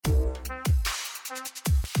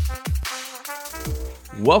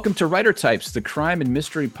Welcome to Writer Types, the crime and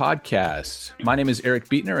mystery podcast. My name is Eric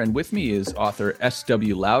Beetner, and with me is author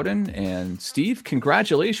S.W. Loudon. And Steve,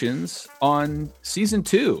 congratulations on season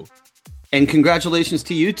 2. And congratulations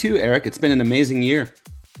to you too, Eric. It's been an amazing year.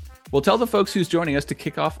 Well, tell the folks who's joining us to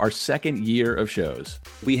kick off our second year of shows.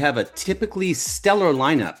 We have a typically stellar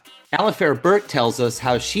lineup. Alifair Burt tells us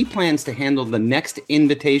how she plans to handle the next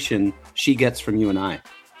invitation she gets from you and I.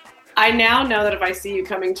 I now know that if I see you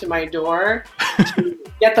coming to my door to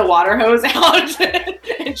get the water hose out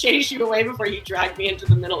and chase you away before you drag me into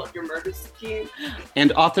the middle of your murder scheme.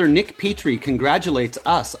 And author Nick Petrie congratulates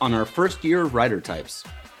us on our first year of Writer Types.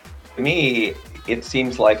 To me, it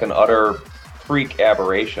seems like an utter freak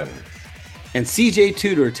aberration. And CJ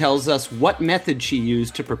Tudor tells us what method she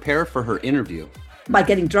used to prepare for her interview. By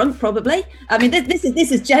getting drunk, probably. I mean, this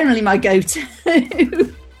is generally my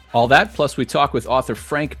go-to. All that, plus we talk with author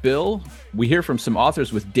Frank Bill. We hear from some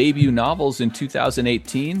authors with debut novels in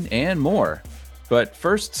 2018 and more. But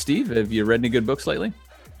first, Steve, have you read any good books lately?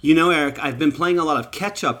 You know, Eric, I've been playing a lot of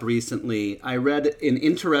catch-up recently. I read an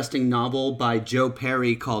interesting novel by Joe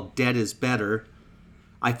Perry called Dead is Better.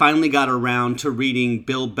 I finally got around to reading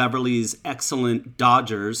Bill Beverly's excellent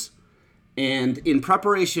Dodgers. And in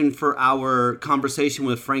preparation for our conversation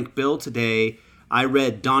with Frank Bill today, I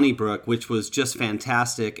read Donnybrook, which was just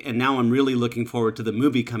fantastic, and now I'm really looking forward to the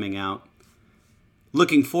movie coming out.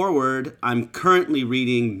 Looking forward, I'm currently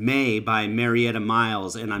reading May by Marietta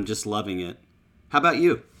Miles, and I'm just loving it. How about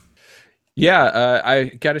you? Yeah, I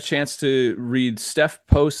got a chance to read Steph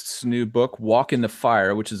Post's new book, Walk in the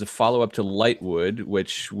Fire, which is a follow-up to Lightwood,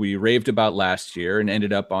 which we raved about last year and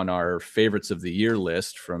ended up on our favorites of the year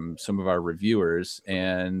list from some of our reviewers.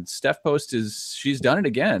 And Steph Post she's done it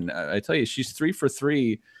again. I tell you, she's 3 for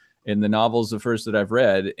 3 in the novels of hers that I've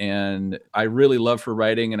read, and I really love her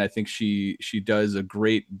writing, and I think she does a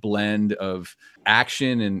great blend of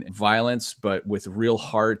action and violence, but with real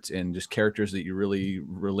heart and just characters that you really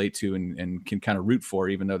relate to and can kind of root for,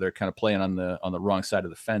 even though they're kind of playing on the wrong side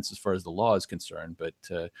of the fence as far as the law is concerned. But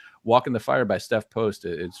Walk in the Fire by Steph Post,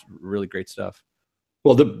 it's really great stuff.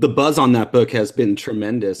 Well, the buzz on that book has been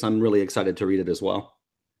tremendous. I'm really excited to read it as well.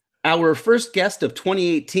 Our first guest of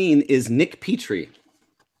 2018 is Nick Petrie.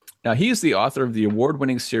 Now, he is the author of the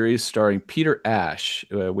award-winning series starring Peter Ash,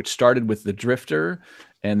 which started with The Drifter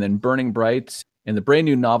and then Burning Bright and the brand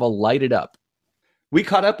new novel Light It Up. We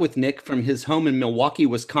caught up with Nick from his home in Milwaukee,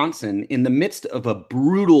 Wisconsin, in the midst of a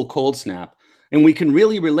brutal cold snap. And we can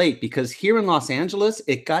really relate because here in Los Angeles,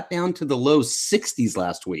 it got down to the low 60s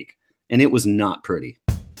last week, and it was not pretty.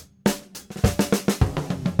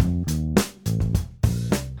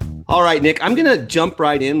 All right, Nick, I'm going to jump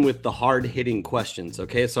right in with the hard-hitting questions,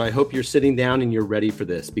 okay? So I hope you're sitting down and you're ready for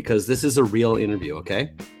this because this is a real interview,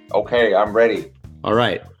 okay? Okay, I'm ready. All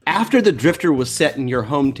right. After The Drifter was set in your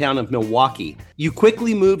hometown of Milwaukee, you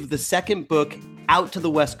quickly moved the second book out to the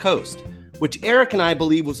West Coast, which Eric and I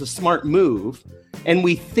believe was a smart move, and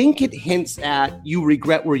we think it hints at you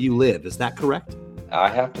regret where you live. Is that correct? I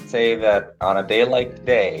have to say that on a day like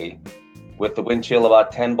today, with the wind chill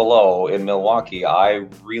about 10 below in Milwaukee, I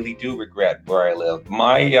really do regret where I live.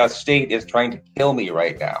 My state is trying to kill me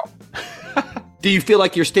right now. Do you feel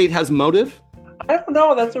like your state has motive? I don't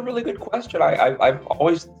know. That's a really good question. I've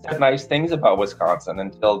always said nice things about Wisconsin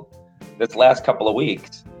until this last couple of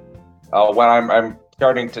weeks when I'm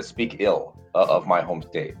starting to speak ill of my home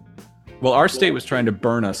state. Well, our state was trying to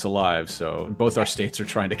burn us alive, so both our states are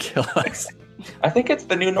trying to kill us. I think it's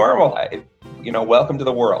the new normal. Welcome to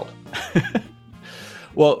the world.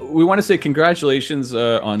 Well, we want to say congratulations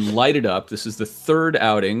on Light It Up. This is the third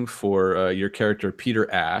outing for your character,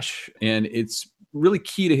 Peter Ash. And it's really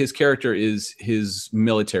key to his character is his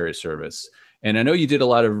military service. And I know you did a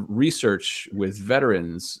lot of research with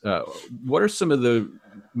veterans. What are some of the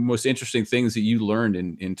most interesting things that you learned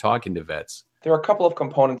in talking to vets? There are a couple of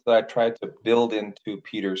components that I tried to build into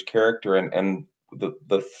Peter's character. And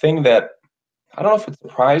the thing that I don't know if it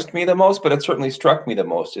surprised me the most, but it certainly struck me the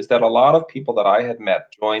most, is that a lot of people that I had met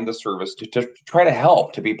joined the service to try to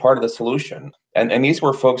help, to be part of the solution. And these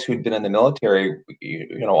were folks who'd been in the military,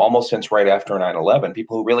 almost since right after 9/11,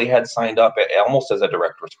 people who really had signed up almost as a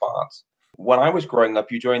direct response. When I was growing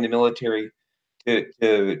up, you joined the military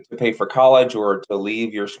to pay for college or to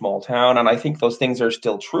leave your small town. And I think those things are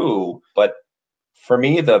still true. But for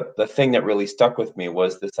me, the thing that really stuck with me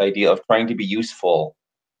was this idea of trying to be useful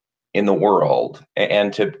in the world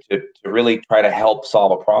and to really try to help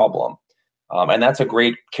solve a problem. And that's a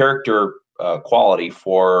great character quality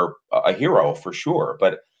for a hero, for sure.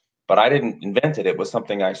 But I didn't invent it. It was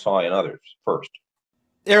something I saw in others first.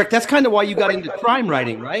 Eric, that's kind of why you got into crime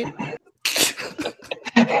writing, right?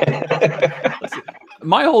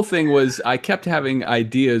 My whole thing was I kept having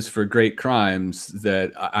ideas for great crimes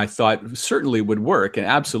that I thought certainly would work, and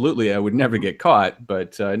absolutely I would never get caught,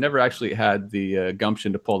 but I never actually had the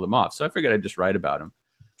gumption to pull them off. So I figured I'd just write about them.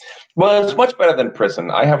 Well, it's much better than prison.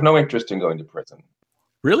 I have no interest in going to prison.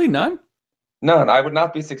 Really, none? None. I would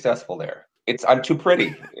not be successful there. I'm too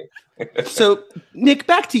pretty. So, Nick,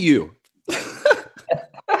 back to you.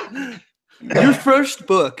 Your first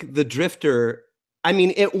book, The Drifter, I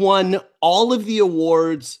mean, it won all of the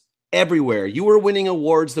awards everywhere. You were winning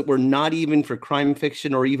awards that were not even for crime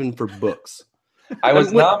fiction or even for books. I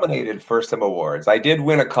was nominated for some awards. I did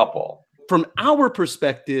win a couple. From our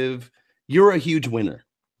perspective, you're a huge winner.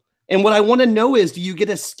 And what I want to know is, do you get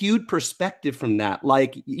a skewed perspective from that?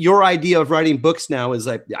 Like, your idea of writing books now is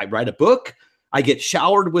like, I write a book, I get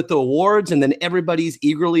showered with the awards, and then everybody's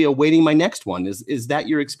eagerly awaiting my next one. Is that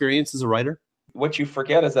your experience as a writer? What you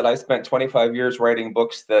forget is that I spent 25 years writing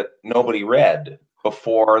books that nobody read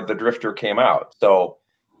before The Drifter came out. So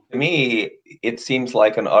to me, it seems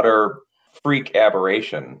like an utter freak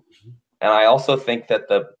aberration. And I also think that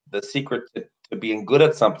the secret to being good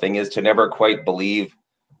at something is to never quite believe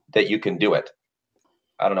that you can do it.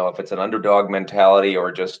 I don't know if it's an underdog mentality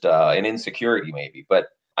or just an insecurity maybe, but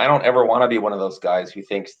I don't ever want to be one of those guys who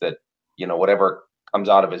thinks that, whatever comes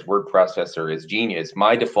out of his word processor is genius.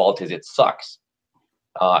 My default is it sucks.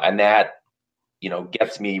 And that,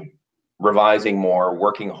 gets me revising more,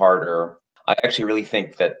 working harder. I actually really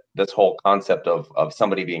think that this whole concept of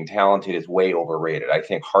somebody being talented is way overrated. I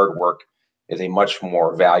think hard work is a much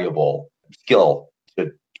more valuable skill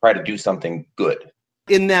to try to do something good.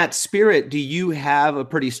 In that spirit, do you have a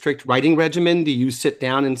pretty strict writing regimen? Do you sit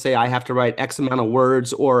down and say, I have to write X amount of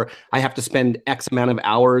words, or I have to spend X amount of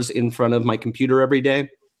hours in front of my computer every day?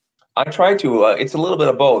 I try to. It's a little bit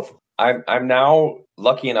of both. I'm now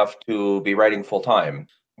lucky enough to be writing full time,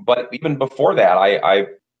 but even before that,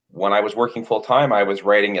 when I was working full time, I was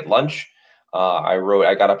writing at lunch.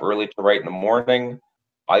 I got up early to write in the morning.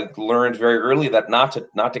 I learned very early that not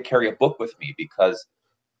to carry a book with me because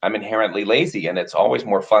I'm inherently lazy, and it's always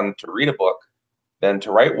more fun to read a book than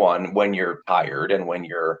to write one when you're tired and when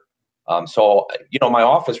you're so my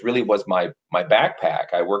office really was my backpack.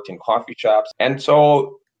 I worked in coffee shops, and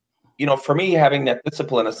so for me, having that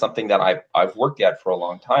discipline is something that I've worked at for a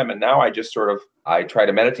long time, and now I just I try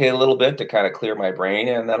to meditate a little bit to kind of clear my brain,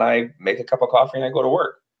 and then I make a cup of coffee and I go to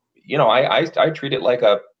work. I treat it like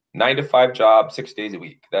a 9-to-5 job, 6 days a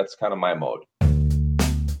week. That's kind of my mode.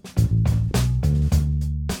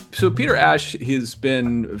 So Peter Ash has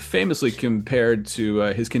been famously compared to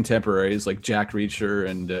his contemporaries like Jack Reacher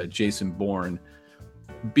and Jason Bourne.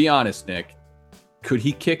 Be honest, Nick. Could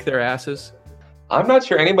he kick their asses? I'm not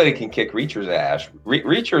sure anybody can kick Reacher's ass.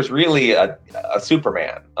 Reacher's really a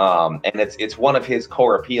Superman, and it's one of his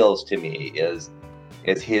core appeals to me is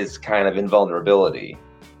his kind of invulnerability.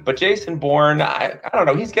 But Jason Bourne, I don't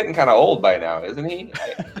know. He's getting kind of old by now, isn't he?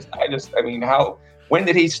 When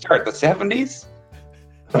did he start? The 70s?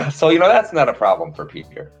 So, that's not a problem for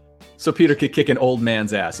Peter. So Peter could kick an old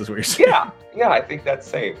man's ass, is what you're saying? Yeah, I think that's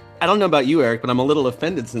safe. I don't know about you, Eric, but I'm a little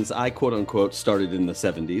offended since I, quote unquote, started in the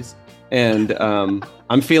 70s. And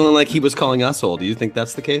I'm feeling like he was calling us old. Do you think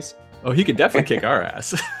that's the case? Oh, he could definitely kick our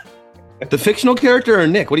ass. The fictional character or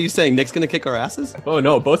Nick? What are you saying? Nick's going to kick our asses? Oh,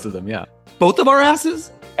 no, both of them, yeah. Both of our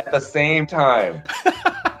asses? At the same time.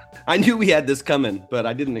 I knew we had this coming, but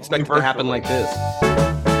I didn't expect it to happen like this.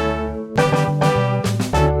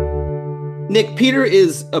 Nick, Peter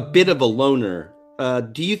is a bit of a loner.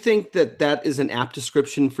 Do you think that is an apt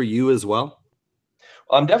description for you as well?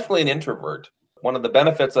 I'm definitely an introvert. One of the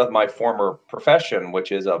benefits of my former profession,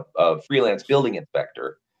 which is a freelance building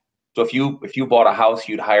inspector. So if you bought a house,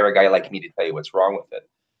 you'd hire a guy like me to tell you what's wrong with it.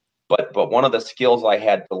 But one of the skills I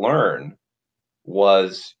had to learn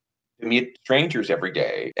was to meet strangers every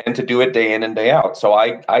day and to do it day in and day out. So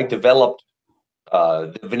I developed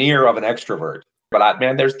the veneer of an extrovert. But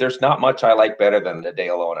there's not much I like better than a day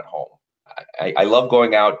alone at home. I love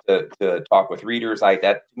going out to talk with readers.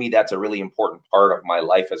 To me, that's a really important part of my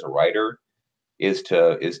life as a writer, is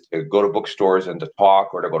to go to bookstores and to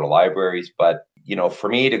talk or to go to libraries. But for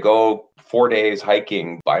me to go 4 days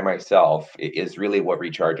hiking by myself is really what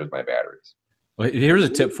recharges my batteries. Well, here's a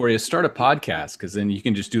tip for you: start a podcast, because then you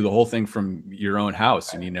can just do the whole thing from your own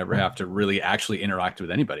house, and you never have to really actually interact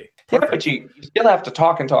with anybody. Yeah, but you still have to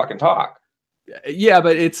talk and talk and talk. Yeah,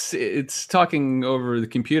 but it's talking over the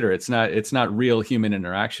computer. It's not real human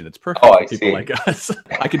interaction. It's perfect for people see. like us.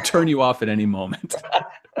 I could turn you off at any moment.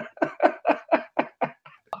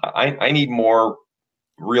 I need more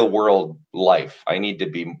real world life. I need to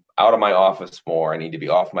be out of my office more. I need to be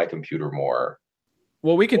off my computer more.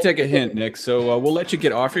 Well, we can take a hint, Nick. So we'll let you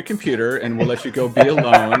get off your computer and we'll let you go be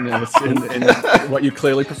alone in what you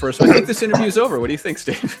clearly prefer. So I think this interview is over. What do you think,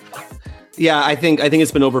 Steve? Yeah, I think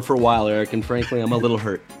it's been over for a while, Eric, and frankly, I'm a little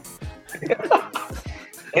hurt.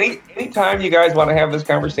 Anytime you guys want to have this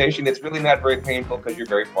conversation, it's really not very painful because you're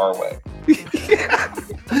very far away.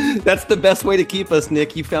 That's the best way to keep us,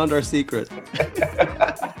 Nick. You found our secret.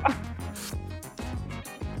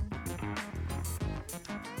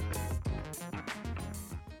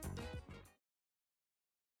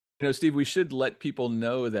 Steve, we should let people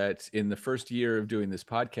know that in the first year of doing this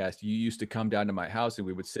podcast, you used to come down to my house and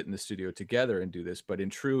we would sit in the studio together and do this. But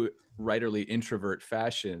in true writerly introvert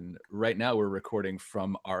fashion, right now we're recording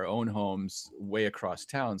from our own homes way across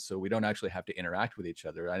town, so we don't actually have to interact with each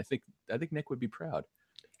other. I think Nick would be proud.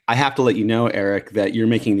 I have to let you know, Eric, that you're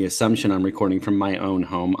making the assumption I'm recording from my own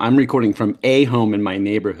home. I'm recording from a home in my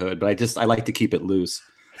neighborhood, but I like to keep it loose.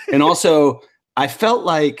 And also, I felt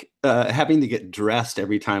like having to get dressed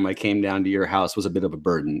every time I came down to your house was a bit of a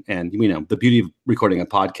burden. And, the beauty of recording a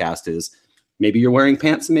podcast is maybe you're wearing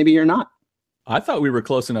pants and maybe you're not. I thought we were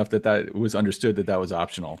close enough that was understood that was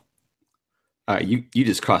optional. You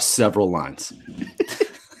just crossed several lines.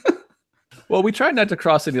 Well, we tried not to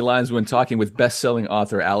cross any lines when talking with best-selling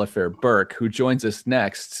author Alifair Burke, who joins us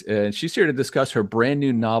next. And she's here to discuss her brand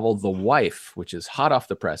new novel, The Wife, which is hot off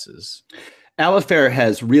the presses. Alifair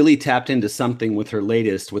has really tapped into something with her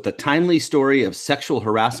latest, with a timely story of sexual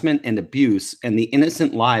harassment and abuse and the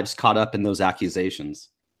innocent lives caught up in those accusations.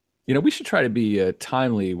 We should try to be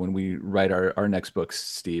timely when we write our next books,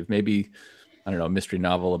 Steve. Maybe, I don't know, a mystery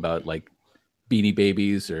novel about like Beanie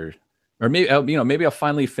Babies or maybe I'll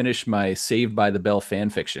finally finish my Saved by the Bell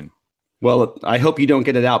fan fiction. Well, I hope you don't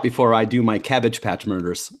get it out before I do my Cabbage Patch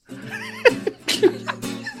Murders.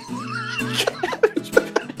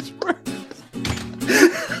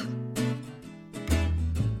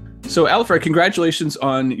 So, Alifair, congratulations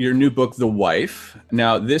on your new book, The Wife.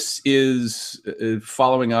 Now, this is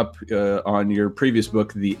following up on your previous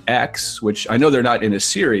book, The Ex, which I know they're not in a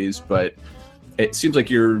series, but it seems like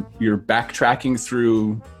you're backtracking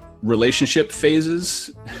through relationship phases.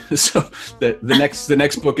 So the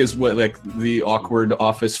next book is what, like the awkward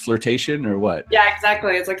office flirtation or what? Yeah,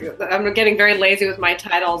 exactly. It's like I'm getting very lazy with my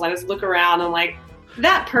titles. I just look around and like,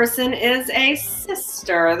 that person is a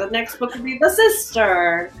sister. The next book would be The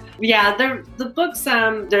Sister. Yeah, the books,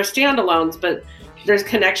 they're standalones, but there's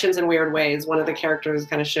connections in weird ways. One of the characters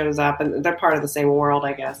kind of shows up and they're part of the same world,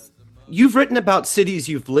 I guess. You've written about cities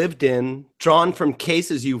you've lived in, drawn from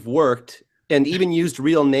cases you've worked, and even used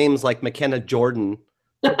real names like McKenna Jordan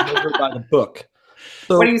by the book.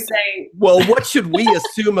 So, what do you say? Well, what should we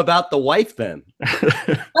assume about The Wife then?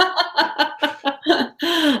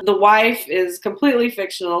 The Wife is completely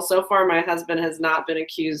fictional. So far, my husband has not been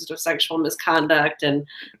accused of sexual misconduct, and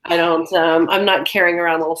I'm not carrying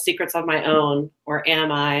around little secrets of my own, or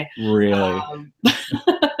am I? Really?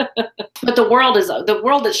 But the world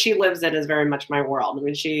that she lives in is very much my world. I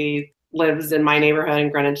mean, she lives in my neighborhood in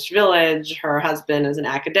Greenwich Village. Her husband is an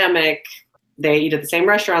academic. They eat at the same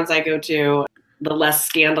restaurants I go to. The less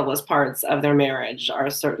scandalous parts of their marriage are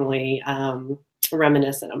certainly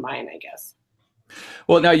reminiscent of mine, I guess.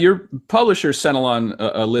 Well, now your publisher sent along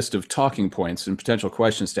a list of talking points and potential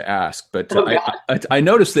questions to ask, but I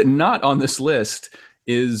noticed that not on this list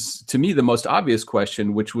is, to me, the most obvious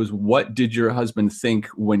question, which was, what did your husband think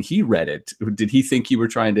when he read it? Did he think you were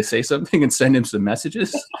trying to say something and send him some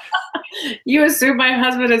messages? You assume my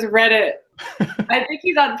husband has read it. I think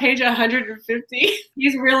he's on page 150.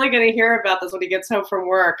 He's really going to hear about this when he gets home from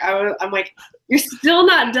work. I'm like, you're still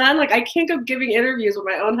not done? Like, I can't go giving interviews when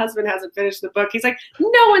my own husband hasn't finished the book. He's like,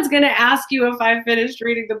 no one's going to ask you if I finished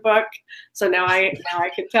reading the book. So now I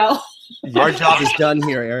can tell. Our job is done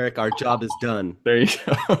here, Eric. Our job is done. There you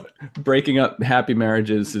go. Breaking up happy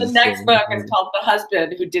marriages. The next book is called The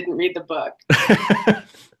Husband Who Didn't Read the Book.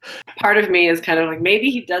 Part of me is kind of like, maybe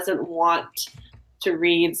he doesn't want to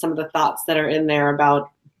read some of the thoughts that are in there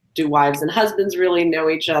about, do wives and husbands really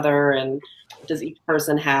know each other, and does each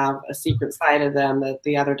person have a secret side of them that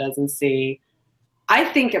the other doesn't see? I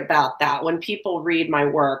think about that when people read my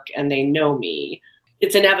work and they know me.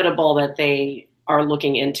 It's inevitable that they are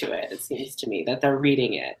looking into it. It seems to me that they're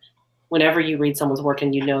reading it. Whenever you read someone's work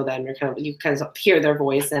and you know them, you kind of hear their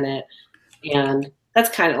voice in it, and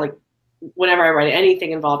that's kind of like, whenever I write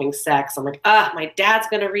anything involving sex, I'm like, my dad's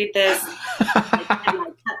going to read this. Can I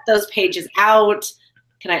cut those pages out?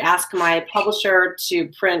 Can I ask my publisher to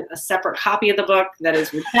print a separate copy of the book that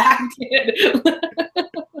is redacted?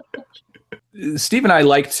 Steve and I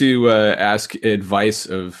like to ask advice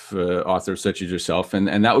of authors such as yourself,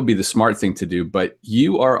 and that would be the smart thing to do. But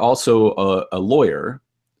you are also a lawyer,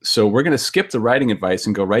 so we're going to skip the writing advice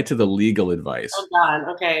and go right to the legal advice. Oh, God.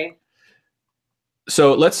 Okay.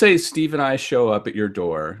 So let's say Steve and I show up at your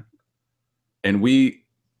door and we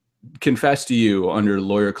confess to you under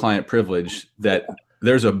lawyer-client privilege that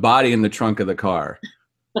there's a body in the trunk of the car.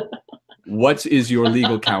 What is your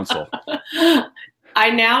legal counsel? I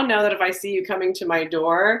now know that if I see you coming to my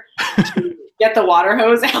door to get the water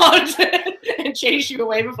hose out and chase you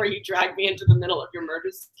away before you drag me into the middle of your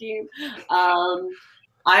murder scheme,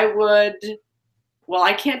 I would, well,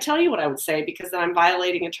 I can't tell you what I would say because then I'm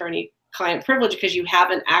violating attorney-client privilege because you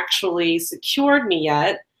haven't actually secured me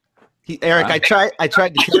yet. Eric, I tried to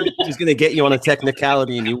tell you he was going to get you on a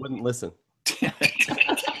technicality and you wouldn't listen.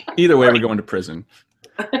 Either way, we're going to prison.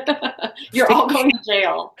 You're all going to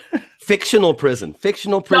jail. Fictional prison,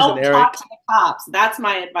 Don't Eric. talk to the cops. That's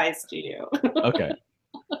my advice to you. Okay,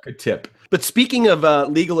 good tip. But speaking of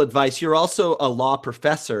legal advice, you're also a law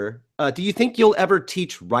professor. Do you think you'll ever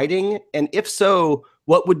teach writing? And if so,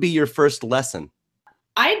 what would be your first lesson?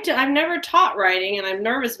 I've never taught writing, and I'm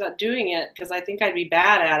nervous about doing it because I think I'd be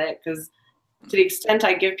bad at it. Because to the extent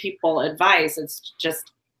I give people advice, it's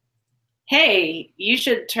just, hey, you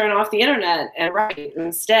should turn off the internet and write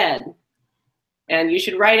instead. And you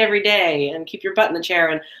should write every day and keep your butt in the chair.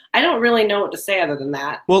 And I don't really know what to say other than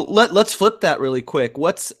that. Well, let's flip that really quick.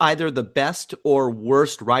 What's either the best or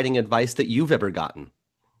worst writing advice that you've ever gotten?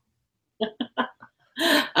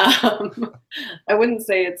 I wouldn't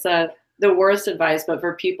say it's the worst advice, but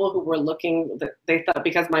for people who were looking, they thought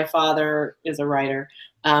because my father is a writer,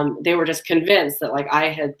 they were just convinced that like I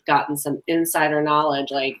had gotten some insider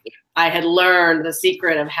knowledge, like I had learned the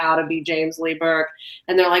secret of how to be James Lee Burke.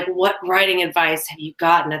 And they're like, what writing advice have you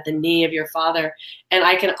gotten at the knee of your father? And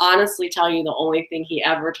I can honestly tell you the only thing he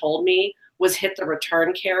ever told me was hit the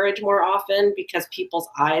return carriage more often because people's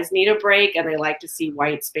eyes need a break and they like to see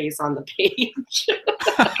white space on the page.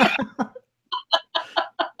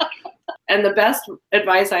 And the best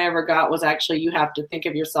advice I ever got was actually you have to think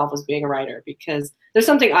of yourself as being a writer because there's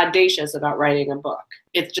something audacious about writing a book.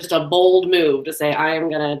 It's just a bold move to say, I am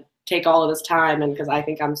going to take all of this time and because I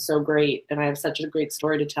think I'm so great and I have such a great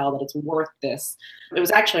story to tell that it's worth this. It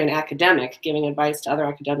was actually an academic giving advice to other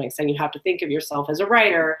academics saying you have to think of yourself as a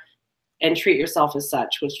writer and treat yourself as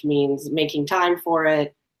such, which means making time for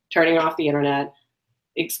it, turning off the internet,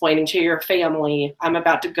 explaining to your family, I'm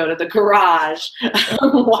about to go to the garage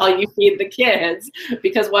while you feed the kids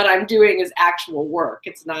because what I'm doing is actual work.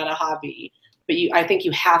 It's not a hobby. But I think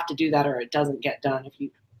you have to do that or it doesn't get done.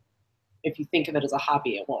 If you think of it as a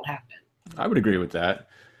hobby, it won't happen. I would agree with that.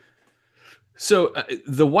 So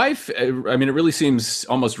the wife, I mean, it really seems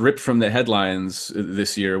almost ripped from the headlines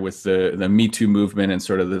this year with the Me Too movement and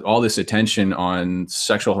sort of all this attention on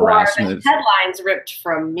sexual harassment. The headlines ripped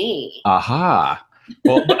from me. Aha.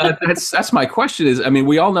 Well, that's my question is, I mean,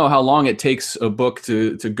 we all know how long it takes a book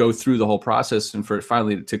to go through the whole process and for it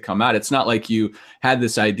finally to come out. It's not like you had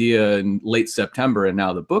this idea in late September and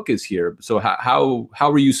now the book is here. So how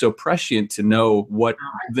were you so prescient to know what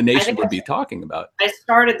the nation would be talking about? I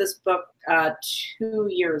started this book 2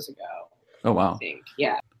 years ago. Oh, wow. I think,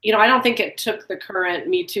 yeah. You know, I don't think it took the current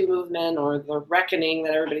Me Too movement or the reckoning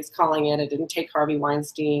that everybody's calling it. It didn't take Harvey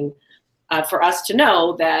Weinstein for us to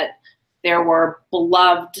know that there were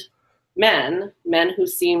beloved men who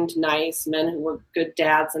seemed nice, men who were good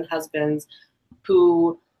dads and husbands,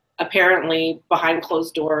 who apparently behind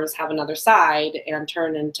closed doors have another side and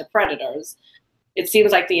turn into predators. It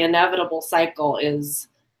seems like the inevitable cycle is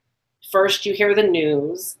first you hear the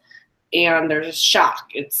news and there's a shock.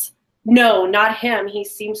 It's, no, not him. He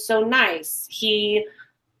seems so nice. He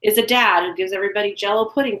is a dad who gives everybody Jell-O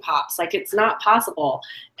pudding pops. Like, it's not possible.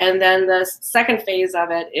 And then the second phase of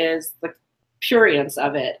it is the prurience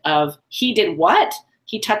of it, of he did what?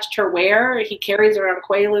 He touched her where? He carries around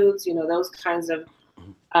Quaaludes, you know, those kinds of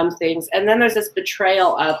things. And then there's this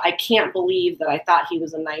betrayal of, I can't believe that I thought he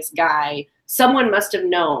was a nice guy. Someone must have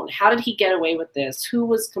known. How did he get away with this? Who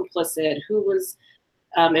was complicit? Who was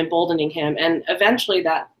emboldening him? And eventually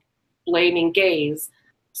that blaming gaze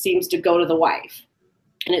seems to go to the wife.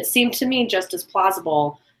 And it seemed to me just as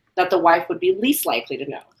plausible that the wife would be least likely to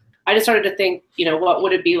know. I just started to think, you know, what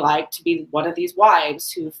would it be like to be one of these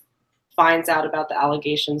wives who finds out about the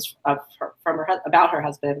allegations about her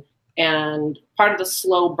husband? And part of the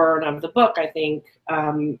slow burn of the book, I think,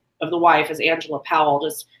 of the wife is Angela Powell,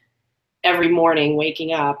 just every morning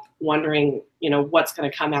waking up wondering, you know, what's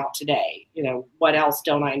going to come out today? You know, what else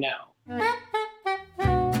don't I know?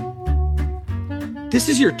 This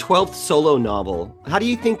is your 12th solo novel. How do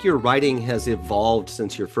you think your writing has evolved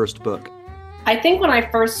since your first book? I think when I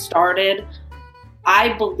first started,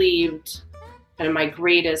 I believed kind of my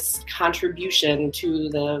greatest contribution to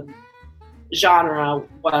the genre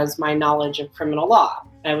was my knowledge of criminal law.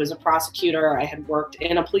 I was a prosecutor. I had worked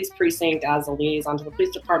in a police precinct as a liaison to the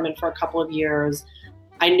police department for a couple of years.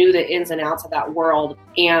 I knew the ins and outs of that world.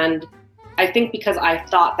 And I think because I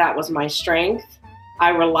thought that was my strength,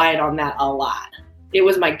 I relied on that a lot. It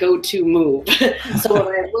was my go-to move. So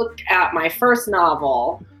when I look at my first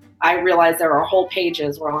novel, I realized there are whole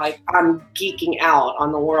pages where I'm geeking out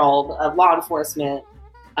on the world of law enforcement,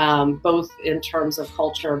 both in terms of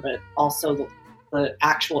culture, but also the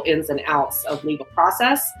actual ins and outs of legal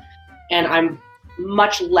process. And I'm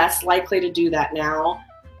much less likely to do that now.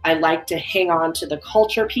 I like to hang on to the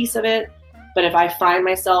culture piece of it. But if I find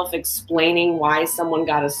myself explaining why someone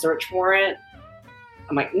got a search warrant,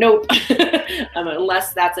 I'm like, nope,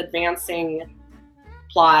 unless that's advancing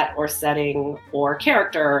plot or setting or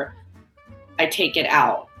character, I take it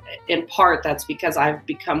out. In part, that's because I've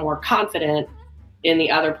become more confident in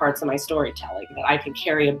the other parts of my storytelling, that I can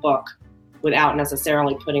carry a book without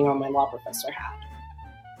necessarily putting on my law professor hat.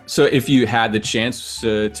 So if you had the chance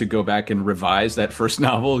to go back and revise that first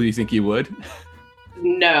novel, do you think you would?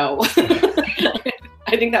 No.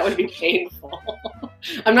 I think that would be painful.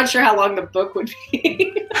 I'm not sure how long the book would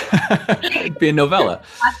be. It'd be a novella.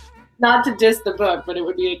 Not to diss the book, but it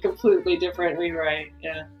would be a completely different rewrite.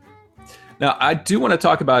 Yeah. Now, I do want to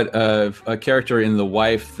talk about a character in The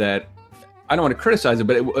Wife that I don't want to criticize it,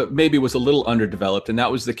 but it maybe was a little underdeveloped, and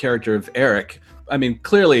that was the character of Eric. I mean,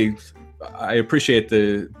 clearly, I appreciate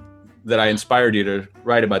that I inspired you to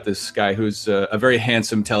write about this guy who's a very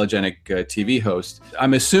handsome, telegenic TV host.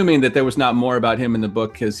 I'm assuming that there was not more about him in the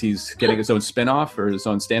book because he's getting his own spin-off or his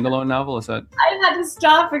own standalone novel. Is that? I had to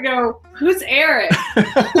stop and go, who's Eric?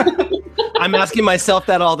 I'm asking myself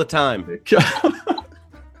that all the time.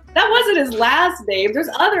 That wasn't his last name. There's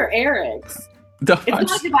other Erics. It's not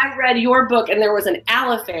like if I read your book and there was an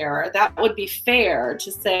Alifair, that would be fair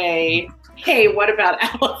to say, hey, what about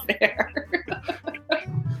Alifair?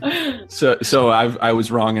 So I was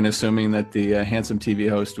wrong in assuming that the handsome TV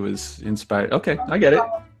host was inspired. Okay, I get it.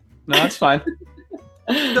 No, that's fine.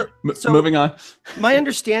 So moving on. My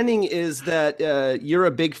understanding is that you're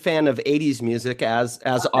a big fan of 80s music, as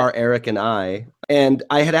are Eric and I. And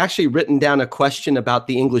I had actually written down a question about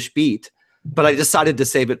the English beat, but I decided to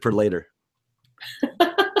save it for later.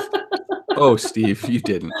 Oh, Steve, you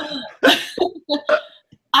didn't.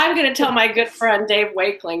 I'm going to tell my good friend Dave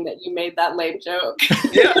Wakeling that you made that lame joke.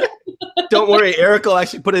 Yeah. Don't worry, Eric will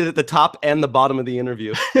actually put it at the top and the bottom of the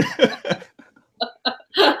interview.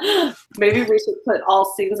 Maybe we should put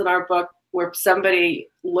all scenes in our book where somebody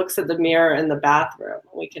looks at the mirror in the bathroom.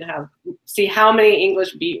 We can see how many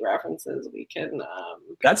English beat references we can.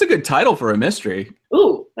 That's a good title for a mystery.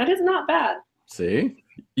 Ooh, that is not bad. See,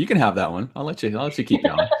 you can have that one. I'll let you keep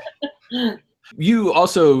going. You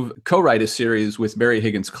also co-write a series with Mary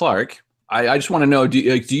Higgins Clark. I just want to know, do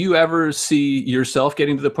you ever see yourself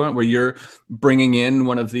getting to the point where you're bringing in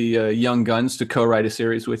one of the young guns to co-write a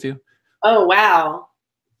series with you? Oh, wow.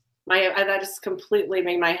 That just completely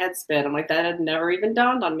made my head spin. I'm like, that had never even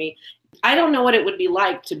dawned on me. I don't know what it would be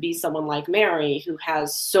like to be someone like Mary who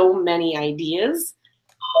has so many ideas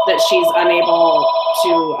that she's unable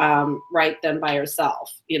to write them by herself.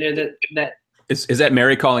 You know, that Is that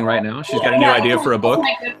Mary calling right now? She's got a new idea for a book?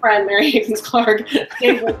 My good friend, Mary Higgins Clark.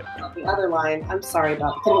 Dave was on the other line. I'm sorry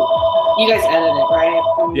about that. You guys edit it,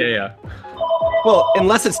 right? Yeah. Well,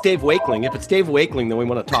 unless it's Dave Wakeling. If it's Dave Wakeling, then we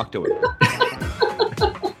want to talk to him.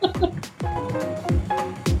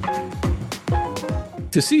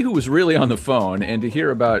 To see who was really on the phone and to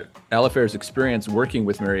hear about Alifair's experience working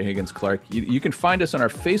with Mary Higgins Clark, you can find us on our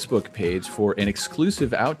Facebook page for an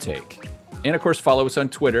exclusive outtake. And of course, follow us on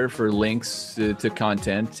Twitter for links to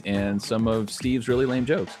content and some of Steve's really lame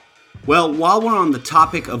jokes. Well, while we're on the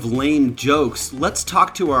topic of lame jokes, let's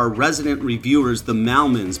talk to our resident reviewers, the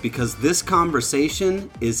Malmans, because this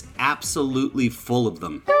conversation is absolutely full of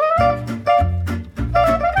them.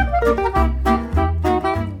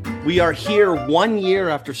 We are here 1 year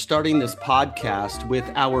after starting this podcast with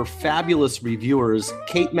our fabulous reviewers,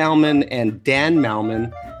 Kate Malman and Dan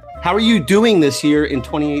Malman. How are you doing this year in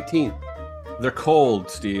 2018? They're cold,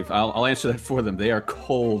 Steve. I'll answer that for them. They are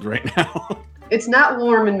cold right now. It's not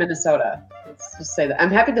warm in Minnesota. Let's just say that.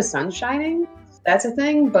 I'm happy the sun's shining. That's a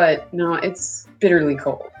thing, but no, it's bitterly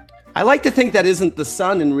cold. I like to think that isn't the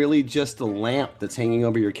sun and really just the lamp that's hanging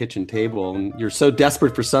over your kitchen table. And you're so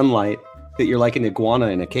desperate for sunlight that you're like an iguana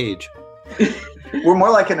in a cage. We're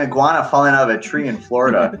more like an iguana falling out of a tree in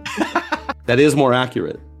Florida. That is more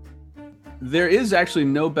accurate. There is actually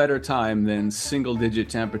no better time than single-digit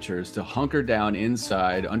temperatures to hunker down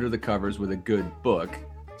inside under the covers with a good book.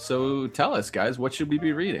 So tell us, guys, what should we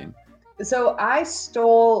be reading? So I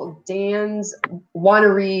stole Dan's want to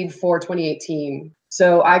read for 2018.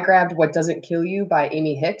 So I grabbed What Doesn't Kill You by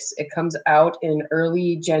Amy Hicks. It comes out in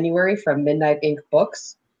early January from Midnight Ink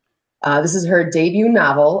Books. This is her debut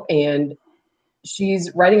novel, and she's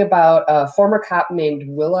writing about a former cop named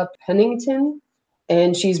Willa Pennington,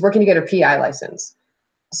 and she's working to get her PI license.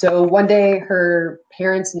 So one day her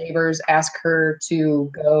parents' neighbors ask her to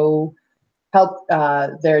go help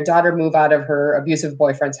their daughter move out of her abusive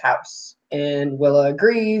boyfriend's house. And Willa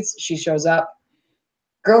agrees. She shows up.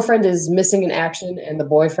 Girlfriend is missing in action, and the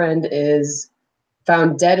boyfriend is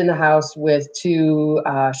found dead in the house with 2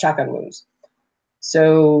 shotgun wounds.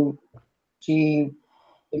 So she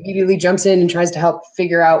immediately jumps in and tries to help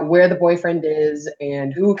figure out where the boyfriend is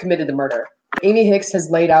and who committed the murder. Amy Hicks has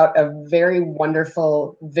laid out a very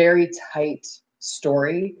wonderful, very tight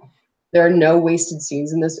story. There are no wasted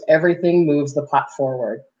scenes in this. Everything moves the plot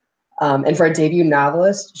forward. And for a debut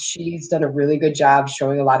novelist, she's done a really good job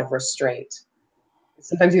showing a lot of restraint.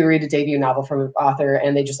 Sometimes you read a debut novel from an author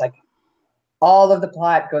and they just all of the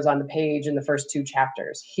plot goes on the page in the first 2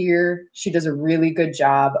 chapters. Here, she does a really good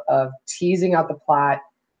job of teasing out the plot.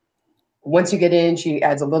 Once you get in, she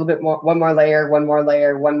adds a little bit more, one more layer.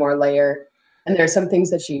 And there are some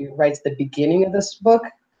things that she writes at the beginning of this book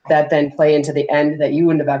that then play into the end that you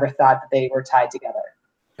wouldn't have ever thought that they were tied together.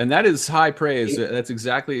 And that is high praise. That's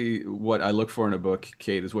exactly what I look for in a book,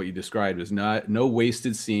 Kate, is what you described, is no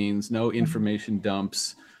wasted scenes, no information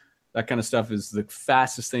dumps. That kind of stuff is the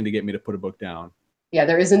fastest thing to get me to put a book down. Yeah,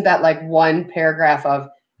 there isn't that one paragraph of,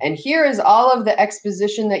 and here is all of the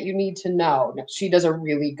exposition that you need to know. No, she does a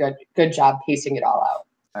really good job pacing it all out.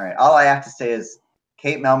 All right. All I have to say is,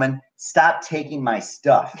 Kate Melman, stop taking my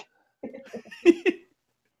stuff.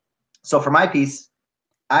 So for my piece,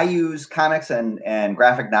 I use comics and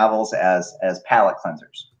graphic novels as palate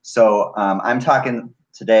cleansers. So I'm talking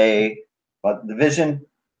today about The Vision,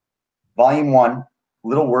 Volume 1,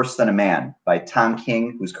 Little Worse Than a Man by Tom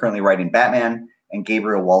King, who's currently writing Batman, and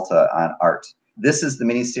Gabriel Walta on art. This is the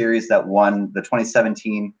miniseries that won the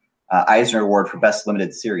 2017 Eisner Award for Best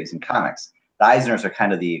Limited Series in Comics. The Eisners are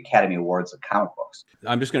kind of the Academy Awards of comic books.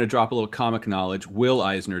 I'm just going to drop a little comic knowledge. Will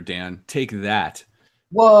Eisner, Dan, take that.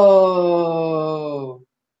 Whoa.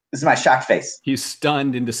 This is my shocked face. He's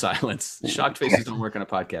stunned into silence. Shocked faces don't work on a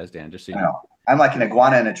podcast, Dan, just so you know. I'm like an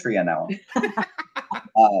iguana in a tree on that one.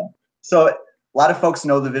 So a lot of folks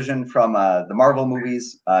know the Vision from the Marvel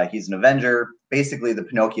movies. He's an Avenger, basically the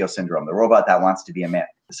Pinocchio syndrome, the robot that wants to be a man.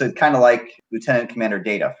 So it's kind of like Lieutenant Commander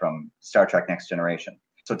Data from Star Trek Next Generation.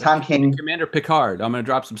 So Tom King, Commander Picard. I'm going to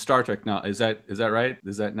drop some Star Trek now. Is that right?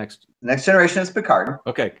 Is that next? Next Generation is Picard.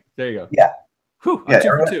 Okay, there you go. Yeah. Whew, I'm 2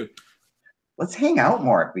 for 2. Let's hang out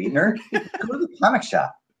more, Weidner. Go to the comic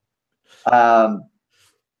shop.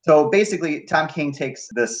 So basically, Tom King takes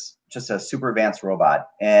this just a super advanced robot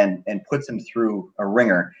and puts him through a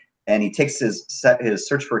ringer, and he takes his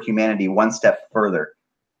search for humanity one step further.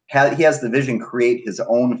 He has the Vision create his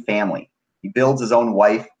own family. He builds his own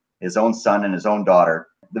wife, his own son, and his own daughter.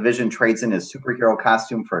 The Vision trades in his superhero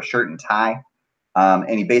costume for a shirt and tie,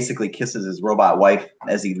 and he basically kisses his robot wife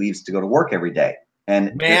as he leaves to go to work every day.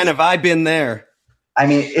 And man, have I been there? I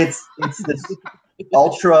mean, it's this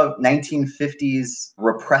ultra 1950s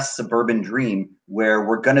repressed suburban dream where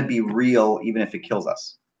we're going to be real even if it kills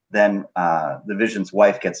us. Then the Vision's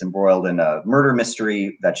wife gets embroiled in a murder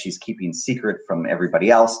mystery that she's keeping secret from everybody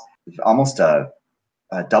else. It's almost a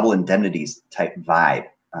Double Indemnities type vibe.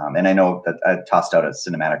 And I know that I tossed out a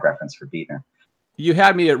cinematic reference for Beatner. You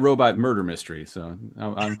had me at robot murder mystery, so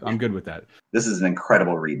I'm good with that. This is an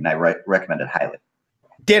incredible read, and I recommend it highly.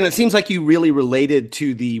 Dan, it seems like you really related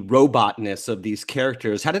to the robotness of these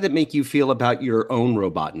characters. How did it make you feel about your own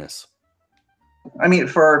robotness? I mean,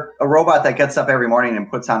 for a robot that gets up every morning and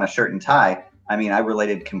puts on a shirt and tie, I mean, I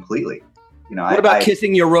related completely. You know, what about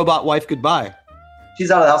kissing your robot wife goodbye?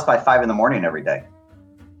 She's out of the house by 5 a.m. every day.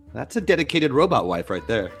 That's a dedicated robot wife right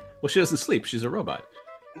there. Well, she doesn't sleep. She's a robot.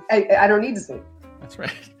 I don't need to sleep. That's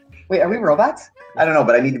right. Wait, are we robots? I don't know,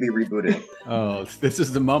 but I need to be rebooted. Oh, this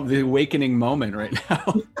is the awakening moment right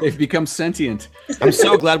now. They've become sentient. I'm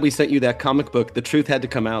so glad we sent you that comic book. The truth had to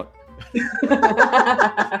come out.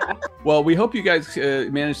 Well, we hope you guys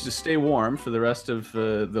manage to stay warm for the rest of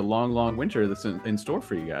the long winter that's in store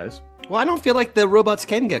for you guys. Well, I don't feel like the robots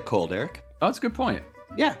can get cold, Eric. Oh, that's a good point.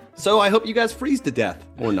 Yeah, so I hope you guys freeze to death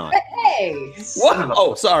or not. Hey! What?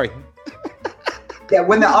 Oh, sorry. Yeah,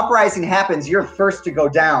 when the uprising happens, you're first to go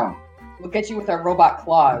down. We'll get you with our robot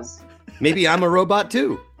claws. Maybe I'm a robot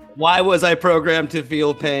too. Why was I programmed to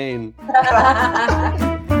feel pain?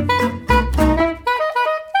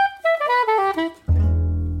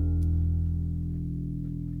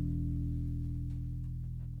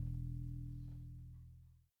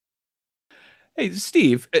 Hey,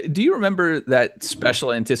 Steve, do you remember that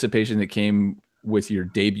special anticipation that came with your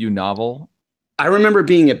debut novel? I remember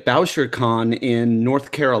being at BoucherCon in North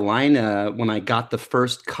Carolina when I got the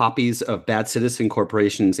first copies of Bad Citizen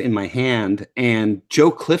Corporations in my hand, and Joe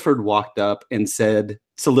Clifford walked up and said,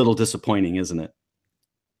 "It's a little disappointing, isn't it?"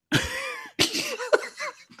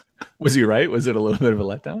 Was he right? Was it a little bit of a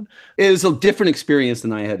letdown? It was a different experience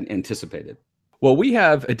than I had anticipated. Well, we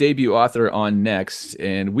have a debut author on next,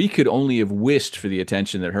 and we could only have wished for the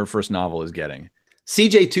attention that her first novel is getting.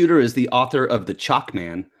 CJ Tudor is the author of The Chalk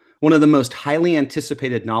Man, one of the most highly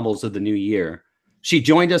anticipated novels of the new year. She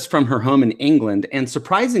joined us from her home in England, and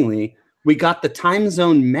surprisingly, we got the time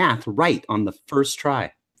zone math right on the first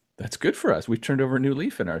try. That's good for us. We've turned over a new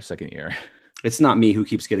leaf in our second year. It's not me who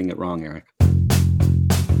keeps getting it wrong, Eric.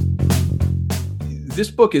 This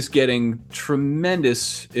book is getting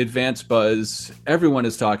tremendous advance buzz. Everyone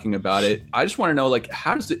is talking about it. I just want to know, like,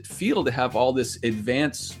 how does it feel to have all this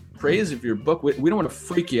advance praise of your book? We don't want to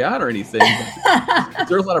freak you out or anything. Is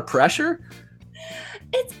there a lot of pressure?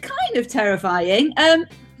 It's kind of terrifying.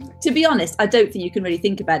 To be honest, I don't think you can really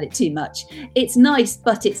think about it too much. It's nice,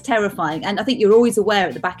 but it's terrifying. And I think you're always aware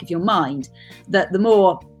at the back of your mind that the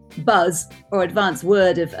more buzz or advanced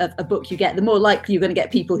word of a book you get, the more likely you're going to get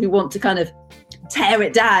people who want to kind of tear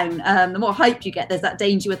it down. The more hype you get, there's that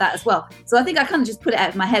danger with that as well. So I think I kind of just put it out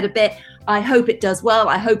of my head a bit. I hope it does well.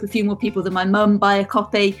 I hope a few more people than my mum buy a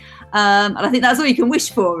copy. And I think that's all you can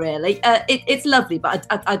wish for, really. It's lovely, but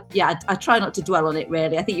I try not to dwell on it,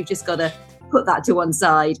 really. I think you've just got to put that to one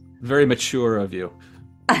side. Very mature of you.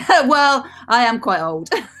 Well, I am quite old.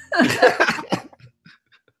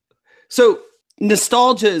 So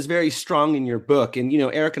nostalgia is very strong in your book. And,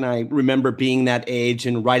 Eric and I remember being that age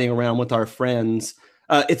and riding around with our friends.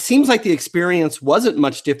 It seems like the experience wasn't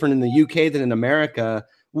much different in the UK than in America.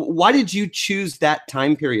 Why did you choose that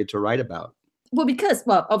time period to write about? Well, because,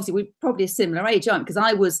 obviously we're probably a similar age, aren't we? Because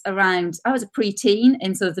I was a preteen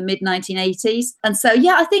in sort of the mid 1980s. And so,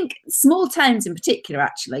 I think small towns in particular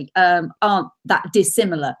actually aren't that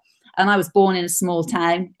dissimilar. And I was born in a small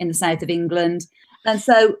town in the south of England. And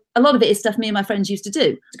so a lot of it is stuff me and my friends used to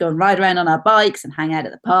do, to go and ride around on our bikes and hang out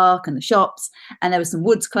at the park and the shops. And there was some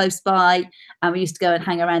woods close by. And we used to go and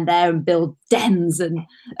hang around there and build dens and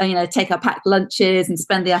take our packed lunches and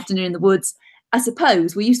spend the afternoon in the woods. I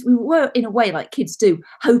suppose we were in a way like kids do,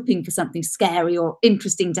 hoping for something scary or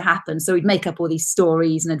interesting to happen. So we'd make up all these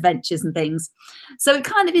stories and adventures and things. So it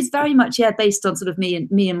kind of is very much, based on sort of me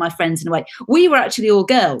and my friends in a way. We were actually all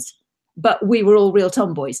girls, but we were all real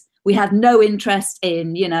tomboys. We had no interest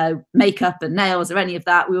in, makeup and nails or any of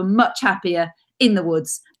that. We were much happier in the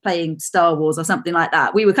woods playing Star Wars or something like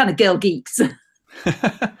that. We were kind of girl geeks.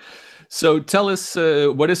 So tell us,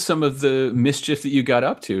 what is some of the mischief that you got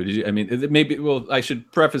up to? I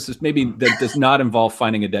should preface this, maybe that does not involve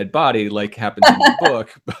finding a dead body like happens in the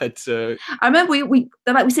book, but... I remember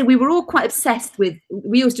like we said, we were all quite obsessed with,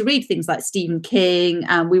 we used to read things like Stephen King,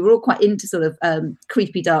 and we were all quite into sort of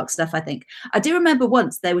creepy, dark stuff, I think. I do remember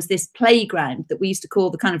once there was this playground that we used to call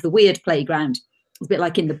the kind of the weird playground. It was a bit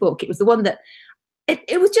like in the book. It was the one that,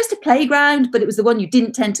 it was just a playground, but it was the one you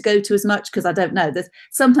didn't tend to go to as much because I don't know.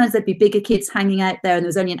 Sometimes there'd be bigger kids hanging out there and there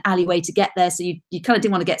was only an alleyway to get there. So you kind of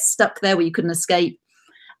didn't want to get stuck there where you couldn't escape.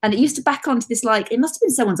 And it used to back onto this, it must have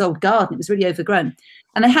been someone's old garden. It was really overgrown.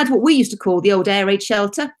 And they had what we used to call the old air raid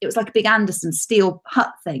shelter. It was like a big Anderson steel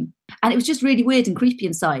hut thing. And it was just really weird and creepy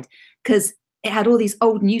inside because it had all these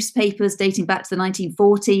old newspapers dating back to the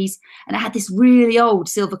 1940s. And it had this really old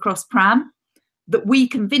Silver Cross pram that we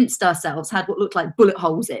convinced ourselves had what looked like bullet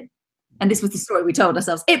holes in. And this was the story we told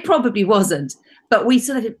ourselves. It probably wasn't, but we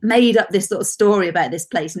sort of made up this sort of story about this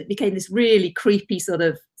place, and it became this really creepy sort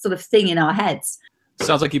of thing in our heads.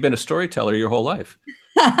 Sounds like you've been a storyteller your whole life.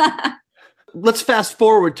 Let's fast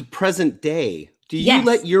forward to present day. Do you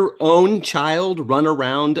let your own child run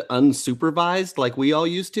around unsupervised like we all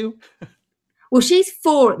used to? Well, she's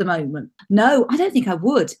 4 at the moment. No, I don't think I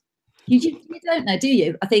would. You don't know, do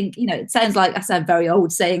you? I think, it sounds like I sound very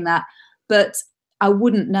old saying that, but I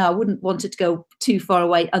wouldn't know. I wouldn't want her to go too far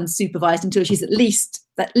away unsupervised until she's at least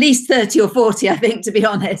 30 or 40, I think, to be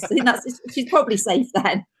honest. I think she's probably safe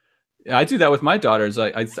then. Yeah, I do that with my daughters.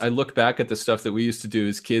 I look back at the stuff that we used to do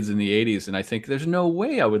as kids in the 80s, and I think there's no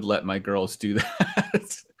way I would let my girls do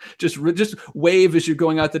that. just wave as you're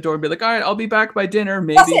going out the door and be like, all right, I'll be back by dinner.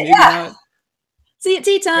 Maybe not. See you at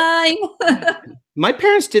tea time. My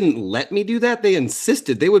parents didn't let me do that. They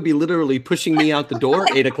insisted. They would be literally pushing me out the door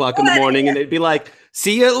at 8 o'clock in the morning, and they'd be like,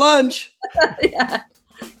 see you at lunch. Yeah.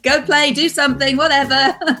 Go play, do something,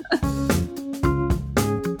 whatever.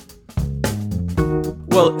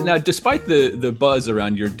 Well, now, despite the buzz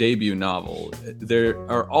around your debut novel, there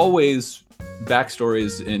are always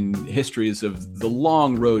backstories and histories of the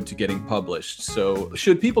long road to getting published. So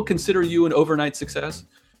should people consider you an overnight success?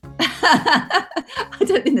 I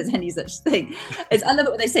don't think there's any such thing. I love it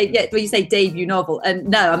when they say, when you say debut novel. And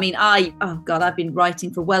no, I mean, I've been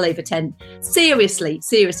writing for well over 10, seriously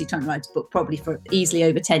trying to write a book, probably for easily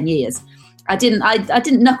over 10 years. I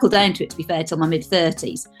didn't knuckle down to it, to be fair, till my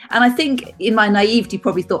mid-30s. And I think in my naivety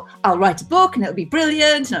probably thought, I'll write a book and it'll be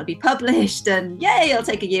brilliant and it'll be published and yay, it'll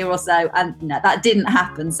take a year or so. And no, that didn't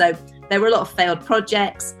happen. So there were a lot of failed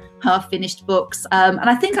projects, half-finished books. And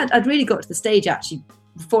I think I'd really got to the stage, actually,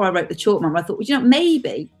 before I wrote The Chalkman, where I thought, well,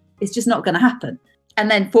 maybe it's just not going to happen.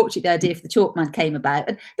 And then fortunately, the idea for The Chalkman came about.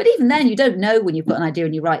 But even then, you don't know when you've got an idea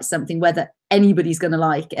and you write something whether anybody's going to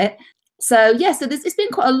like it. So it's been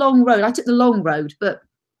quite a long road. I took the long road, but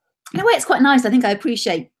in a way it's quite nice. I think I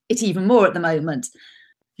appreciate it even more at the moment.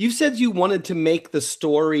 You said you wanted to make the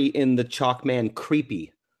story in The Chalkman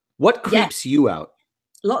creepy. What creeps you out?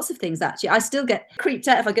 Lots of things, actually. I still get creeped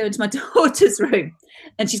out if I go into my daughter's room,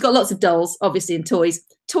 and she's got lots of dolls, obviously, and toys.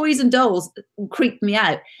 Toys and dolls creep me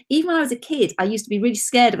out. Even when I was a kid, I used to be really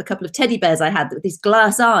scared of a couple of teddy bears I had with these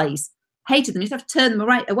glass eyes. Hated them. You have to turn them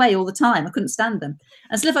right away all the time. I couldn't stand them.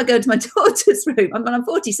 And still, if I go into my daughter's room, I'm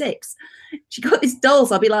 46. She got these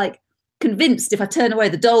dolls. I'll be like convinced if I turn away,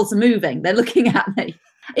 the dolls are moving. They're looking at me.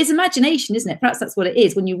 It's imagination, isn't it? Perhaps that's what it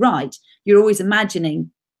is. When you write, you're always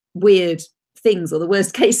imagining weird things or the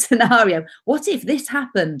worst case scenario. What if this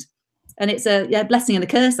happened? And it's a blessing and a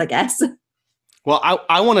curse, I guess. Well,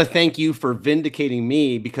 I want to thank you for vindicating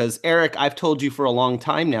me, because Eric, I've told you for a long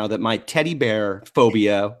time now that my teddy bear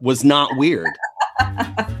phobia was not weird.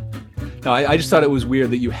 No, I just thought it was weird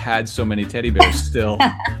that you had so many teddy bears still.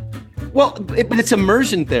 Well, but it's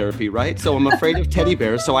immersion therapy, right? So I'm afraid of teddy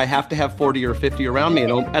bears, so I have to have 40 or 50 around me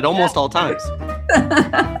at almost all times.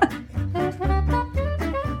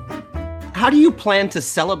 How do you plan to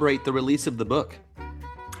celebrate the release of the book?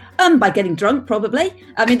 By getting drunk, probably.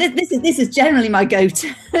 I mean, this is generally my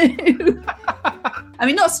go-to. I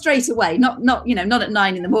mean, not straight away, not at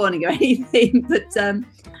 9 a.m. or anything, but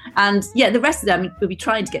the rest of it, I mean, we'll be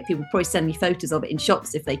trying to get people to probably send me photos of it in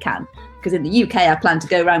shops if they can, because in the UK, I plan to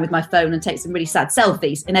go around with my phone and take some really sad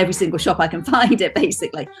selfies in every single shop I can find it,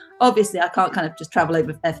 basically. Obviously, I can't kind of just travel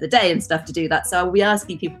over there for the day and stuff to do that, so I'll be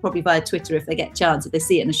asking people probably via Twitter if they get a chance, if they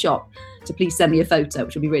see it in a shop, to please send me a photo,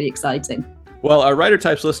 which will be really exciting. Well, our Writer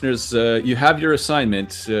Types listeners, you have your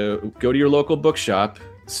assignment. Go to your local bookshop,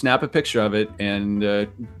 snap a picture of it, and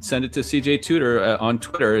send it to CJ Tudor on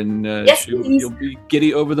Twitter, and yes, you'll be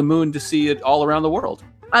giddy over the moon to see it all around the world.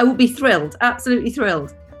 I will be thrilled, absolutely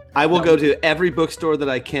thrilled. I will go to every bookstore that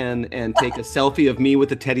I can and take a selfie of me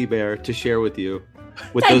with a teddy bear to share with you,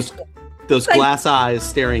 with those glass eyes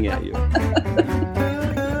staring at you.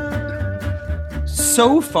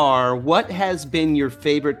 So far, what has been your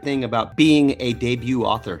favorite thing about being a debut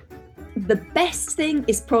author? The best thing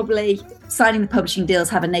is probably signing the publishing deals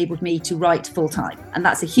have enabled me to write full time. And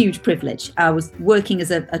that's a huge privilege. I was working as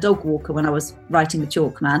a dog walker when I was writing The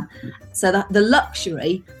Chalkman. So the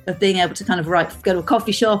luxury of being able to kind of go to a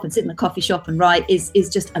coffee shop and sit in a coffee shop and write is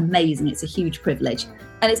just amazing. It's a huge privilege.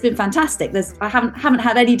 And it's been fantastic. I haven't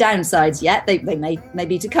had any downsides yet. They may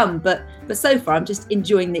be to come, but so far I'm just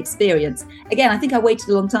enjoying the experience. Again, I think I waited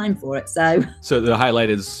a long time for it. So the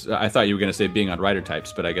highlight is, I thought you were going to say being on Writer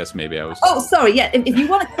Types, but I guess maybe I was. Oh, sorry. Yeah, if you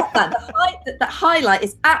want to cut that, the highlight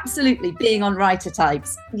is absolutely being on Writer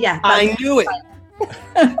Types. Yeah, I knew it.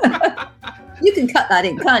 You can cut that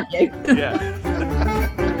in, can't you? Yeah.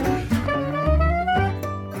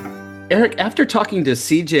 Eric, after talking to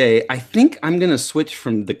CJ, I think I'm going to switch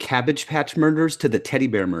from the Cabbage Patch murders to the teddy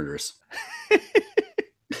bear murders.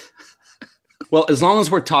 Well, as long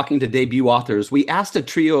as we're talking to debut authors, we asked a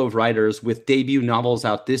trio of writers with debut novels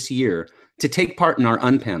out this year to take part in our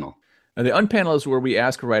Unpanel. Now, the Unpanel is where we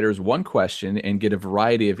ask writers one question and get a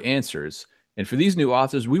variety of answers. And for these new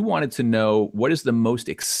authors, we wanted to know what is the most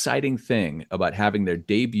exciting thing about having their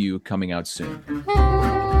debut coming out soon.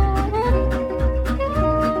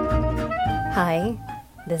 Hi,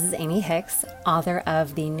 this is Amy Hicks, author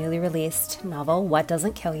of the newly released novel What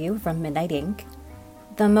Doesn't Kill You from Midnight Ink.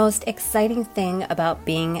 The most exciting thing about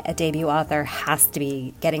being a debut author has to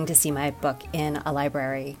be getting to see my book in a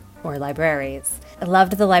library or libraries. I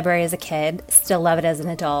loved the library as a kid, still love it as an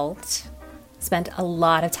adult. Spent a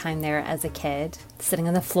lot of time there as a kid, sitting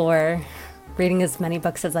on the floor, reading as many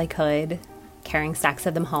books as I could, carrying stacks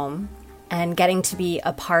of them home, and getting to be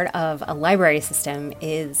a part of a library system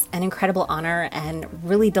is an incredible honor and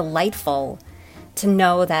really delightful to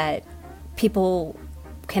know that people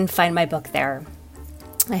can find my book there.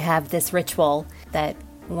 I have this ritual that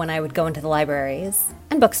when I would go into the libraries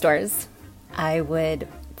and bookstores, I would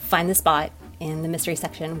find the spot in the mystery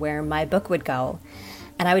section where my book would go,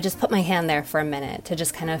 and I would just put my hand there for a minute to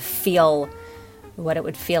just kind of feel what it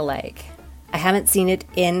would feel like. I haven't seen it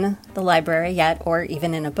in the library yet, or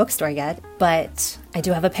even in a bookstore yet, but I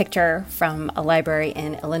do have a picture from a library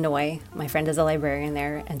in Illinois. My friend is a librarian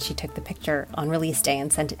there, and she took the picture on release day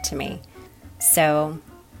and sent it to me. So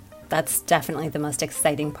that's definitely the most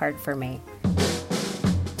exciting part for me.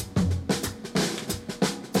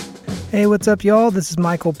 Hey, what's up, y'all? This is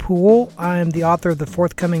Michael Poole. I'm the author of the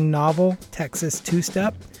forthcoming novel, Texas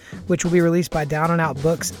Two-Step, which will be released by Down and Out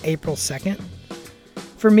Books April 2nd.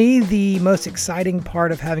 For me, the most exciting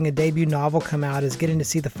part of having a debut novel come out is getting to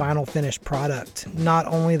see the final finished product. Not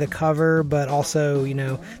only the cover, but also,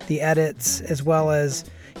 the edits, as well as,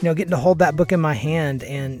 getting to hold that book in my hand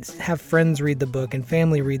and have friends read the book and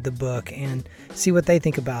family read the book and see what they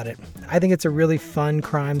think about it. I think it's a really fun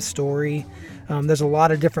crime story. There's a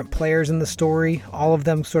lot of different players in the story. All of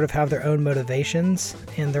them sort of have their own motivations,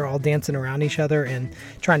 and they're all dancing around each other and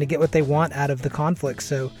trying to get what they want out of the conflict.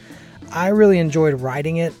 So I really enjoyed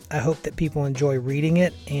writing it. I hope that people enjoy reading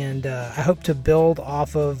it, and I hope to build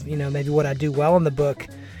off of, maybe what I do well in the book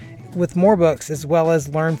with more books, as well as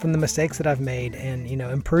learn from the mistakes that I've made and,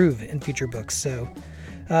 improve in future books. So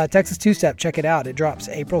Texas Two-Step, check it out. It drops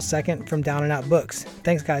April 2nd from Down and Out Books.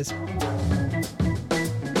 Thanks, guys.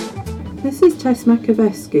 This is Tess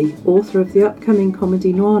Makovetsky, author of the upcoming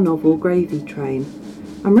comedy noir novel Gravy Train.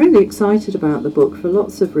 I'm really excited about the book for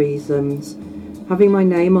lots of reasons. Having my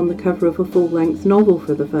name on the cover of a full-length novel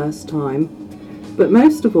for the first time. But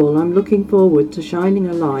most of all, I'm looking forward to shining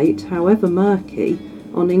a light, however murky,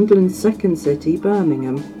 on England's second city,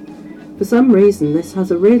 Birmingham. For some reason, this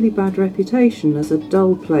has a really bad reputation as a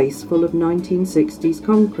dull place full of 1960s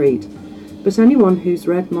concrete. But anyone who's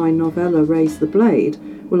read my novella Raise the Blade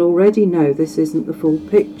will already know this isn't the full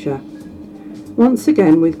picture. Once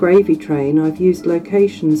again, with Gravy Train, I've used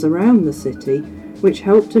locations around the city which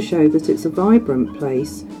help to show that it's a vibrant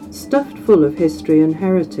place, stuffed full of history and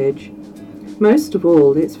heritage. Most of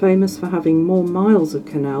all, it's famous for having more miles of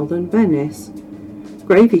canal than Venice.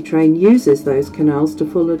 Gravy Train uses those canals to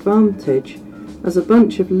full advantage, as a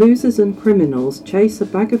bunch of losers and criminals chase a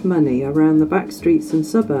bag of money around the back streets and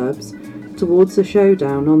suburbs towards a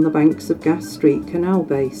showdown on the banks of Gas Street Canal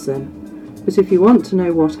Basin. But if you want to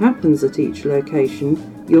know what happens at each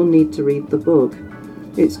location, you'll need to read the book.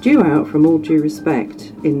 It's due out from All Due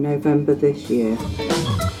Respect in November this year.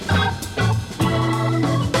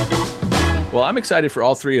 Well, I'm excited for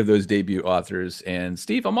all three of those debut authors. And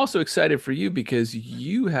Steve, I'm also excited for you because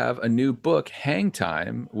you have a new book, Hang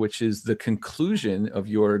Time, which is the conclusion of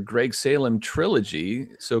your Greg Salem trilogy.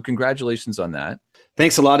 So congratulations on that.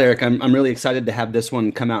 Thanks a lot, Eric. I'm really excited to have this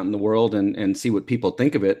one come out in the world and see what people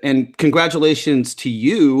think of it. And congratulations to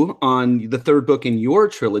you on the third book in your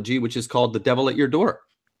trilogy, which is called The Devil at Your Door.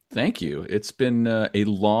 Thank you. It's been a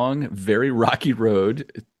long, very rocky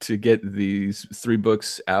road to get these three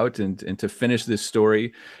books out and to finish this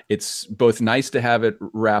story. It's both nice to have it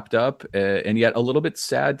wrapped up and yet a little bit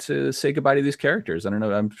sad to say goodbye to these characters. I don't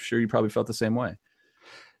know. I'm sure you probably felt the same way.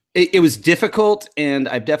 It was difficult, and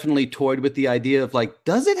I've definitely toyed with the idea of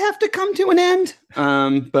does it have to come to an end?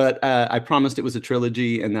 But I promised it was a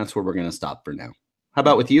trilogy, and that's where we're going to stop for now. How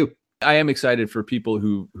about with you? I am excited for people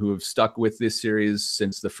who have stuck with this series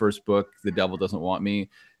since the first book, The Devil Doesn't Want Me.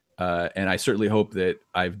 And I certainly hope that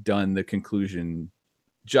I've done the conclusion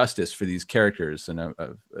justice for these characters. And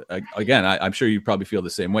again, I'm sure you probably feel the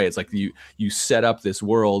same way. It's like you set up this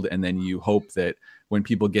world, and then you hope that when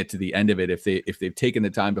people get to the end of it, if they've taken the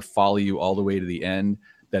time to follow you all the way to the end,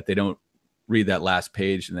 that they don't read that last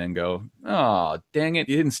page and then go, oh, dang it,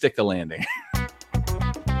 you didn't stick the landing.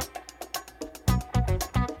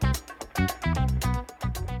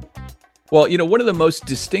 Well, one of the most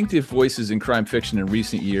distinctive voices in crime fiction in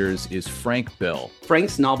recent years is Frank Bill.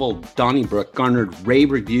 Frank's novel Donnybrook garnered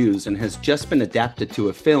rave reviews and has just been adapted to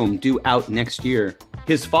a film due out next year.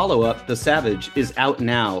 His follow-up, The Savage, is out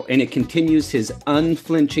now, and it continues his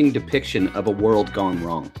unflinching depiction of a world gone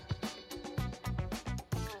wrong.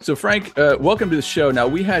 So Frank, welcome to the show. Now,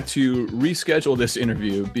 we had to reschedule this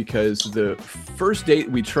interview because the first date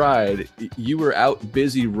we tried, you were out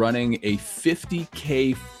busy running a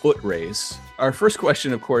 50K foot race. Our first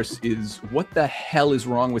question, of course, is what the hell is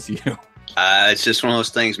wrong with you? It's just one of those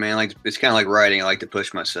things, man. Like it's kind of like writing. I like to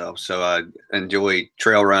push myself, so I enjoy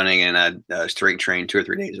trail running, and I strength train 2 or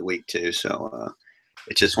 3 days a week too. So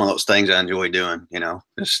it's just one of those things I enjoy doing. I'm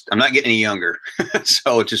not getting any younger,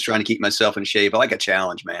 so just trying to keep myself in shape. I like a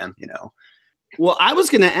challenge, man. Well, I was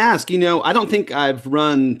going to ask. I don't think I've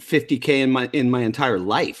run 50K in my entire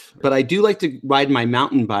life, but I do like to ride my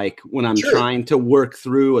mountain bike when I'm trying to work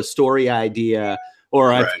through a story idea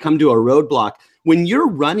or I've come to a roadblock. When you're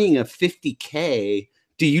running a 50K,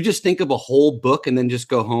 do you just think of a whole book and then just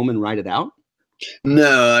go home and write it out?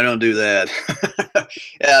 No, I don't do that.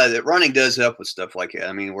 Yeah, running does help with stuff like that.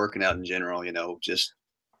 I mean, working out in general, just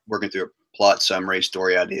working through a plot summary,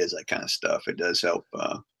 story ideas, that kind of stuff. It does help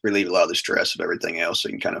relieve a lot of the stress of everything else, so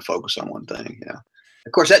you can kind of focus on one thing.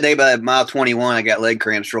 Of course, that day by mile 21, I got leg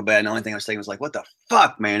cramps real bad. And the only thing I was thinking was like, what the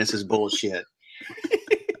fuck, man? This is bullshit.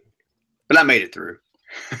 But I made it through.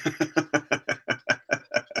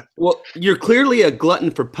 Well, you're clearly a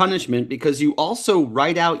glutton for punishment because you also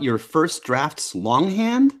write out your first drafts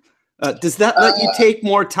longhand. Does that let you take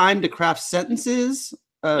more time to craft sentences?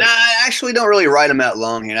 Nah, I actually don't really write them out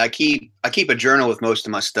longhand. I keep a journal with most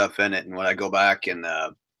of my stuff in it, and when I go back and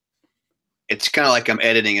it's kind of like I'm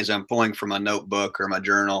editing as I'm pulling from my notebook or my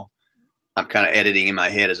journal. I'm kind of editing in my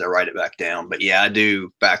head as I write it back down. But yeah, I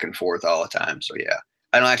do back and forth all the time. So yeah,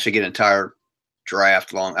 I don't actually get an entire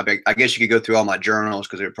draft long. I guess you could go through all my journals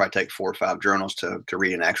because it would probably take 4 or 5 journals to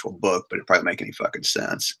read an actual book, but it'd probably make any fucking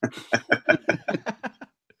sense.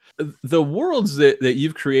 The worlds that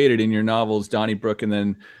you've created in your novels, Donnybrook, and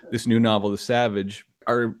then this new novel, The Savage,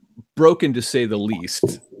 are broken to say the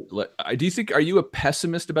least. Do you think, are you a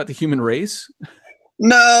pessimist about the human race?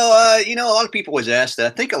 No, a lot of people always ask that.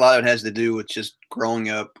 I think a lot of it has to do with just growing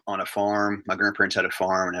up on a farm. My grandparents had a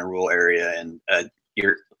farm in a rural area, and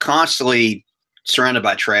you're constantly surrounded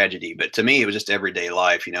by tragedy. But to me, it was just everyday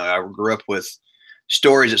life. I grew up with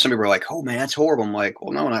stories that some people are like, oh man, that's horrible. I'm like,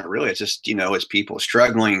 well, no, not really. It's just, it's people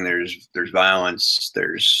struggling. There's violence.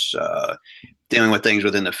 There's dealing with things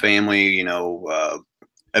within the family,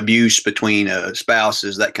 abuse between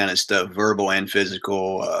spouses, that kind of stuff, verbal and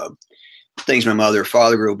physical, things my mother,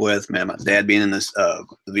 father grew up with, man, my dad being in the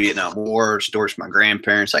Vietnam War, stories from my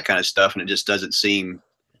grandparents, that kind of stuff. And it just doesn't seem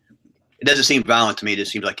violent to me. It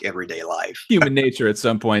just seems like everyday life. Human nature at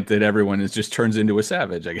some point that everyone just turns into a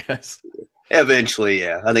savage, I guess. Eventually,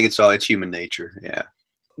 yeah. I think it's human nature, yeah.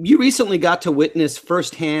 You recently got to witness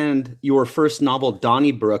firsthand your first novel,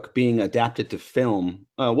 Donnybrook, being adapted to film.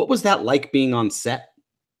 What was that like being on set?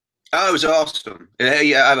 Oh, it was awesome.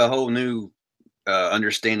 Yeah, I have a whole new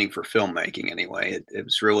understanding for filmmaking anyway. It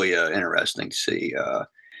was really interesting to see.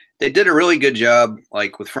 They did a really good job,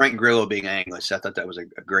 like with Frank Grillo being Angus. I thought that was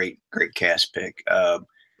a great cast pick.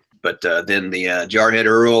 But then the Jarhead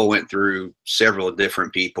Earl went through several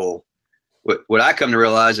different people. What I come to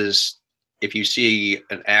realize is if you see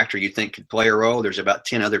an actor you think could play a role, there's about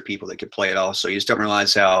 10 other people that could play it also. You just don't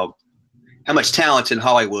realize how much talent's in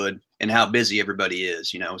Hollywood and how busy everybody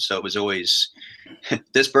is, So it was always,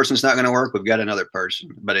 this person's not going to work. We've got another person.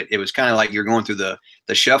 But it was kind of like you're going through the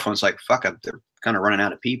shuffle. And it's like, fuck, they're kind of running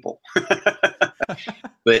out of people.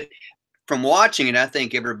 But from watching it, I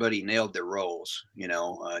think everybody nailed their roles.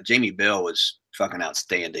 Jamie Bell was fucking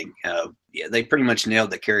outstanding. Yeah, they pretty much nailed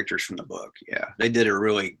the characters from the book. Yeah, they did a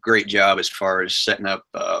really great job as far as setting up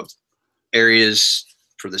areas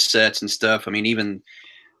for the sets and stuff. I mean, even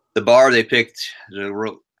the bar they picked is a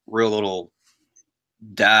real little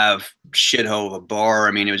dive shithole of a bar.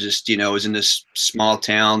 I mean, it was just, it was in this small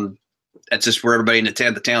town. That's just where everybody in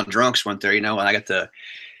the town drunks went there, and I got to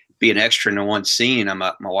be an extra in one scene.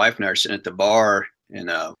 My wife and I are sitting at the bar, and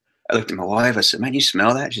I looked at my wife. I said, man, you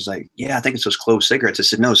smell that? She's like, yeah, I think it's those clove cigarettes. I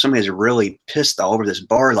said, no, somebody's really pissed all over this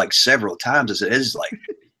bar like several times. I said, it's like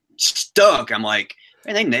stunk. I'm like,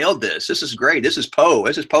 man, they nailed this. This is great. This is Poe.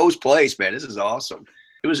 This is Poe's place, man. This is awesome.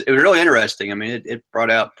 It was really interesting. I mean, it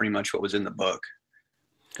brought out pretty much what was in the book.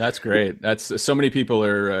 That's great. That's so many people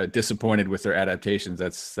are disappointed with their adaptations.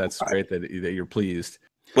 That's great that you're pleased.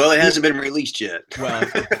 Well, it hasn't been released yet. Well,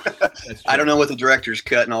 I don't know what the director's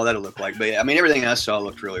cut and all that'll look like, but I mean, everything I saw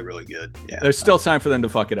looked really, really good. Yeah. There's still time for them to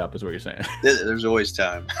fuck it up, is what you're saying. There's always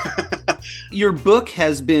time. Your book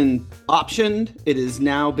has been optioned. It has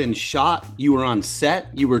now been shot. You were on set.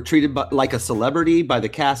 You were treated like a celebrity by the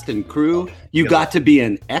cast and crew. You got to be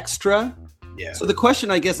an extra. Yeah. So the question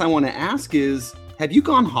I guess I want to ask is, have you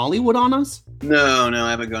gone Hollywood on us? No,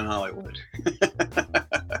 I haven't gone Hollywood.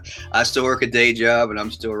 I still work a day job, and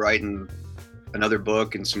I'm still writing another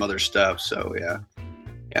book and some other stuff. So yeah,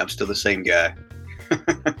 I'm still the same guy.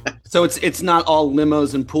 So it's not all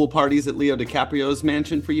limos and pool parties at Leo DiCaprio's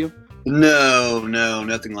mansion for you? No,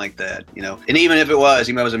 nothing like that. And even if it was,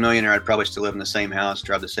 even if I was a millionaire, I'd probably still live in the same house,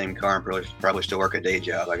 drive the same car, and probably still work a day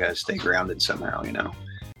job. I got to stay grounded somehow.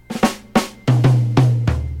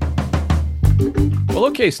 Well,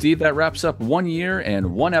 okay, Steve, that wraps up 1 year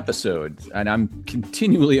and 1 episode. And I'm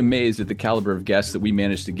continually amazed at the caliber of guests that we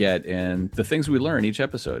managed to get and the things we learn each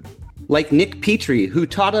episode. Like Nick Petrie, who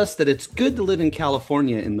taught us that it's good to live in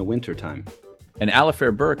California in the wintertime. And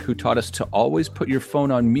Alifair Burke, who taught us to always put your phone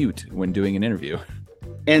on mute when doing an interview.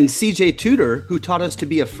 And CJ Tudor, who taught us to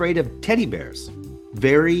be afraid of teddy bears.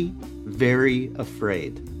 Very, very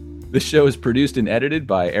afraid. This show is produced and edited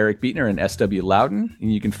by Eric Beetner and S.W. Loudon.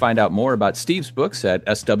 And you can find out more about Steve's books at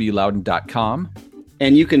swloudon.com.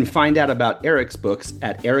 And you can find out about Eric's books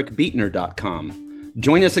at ericbeetner.com.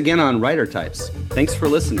 Join us again on Writer Types. Thanks for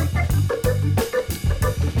listening.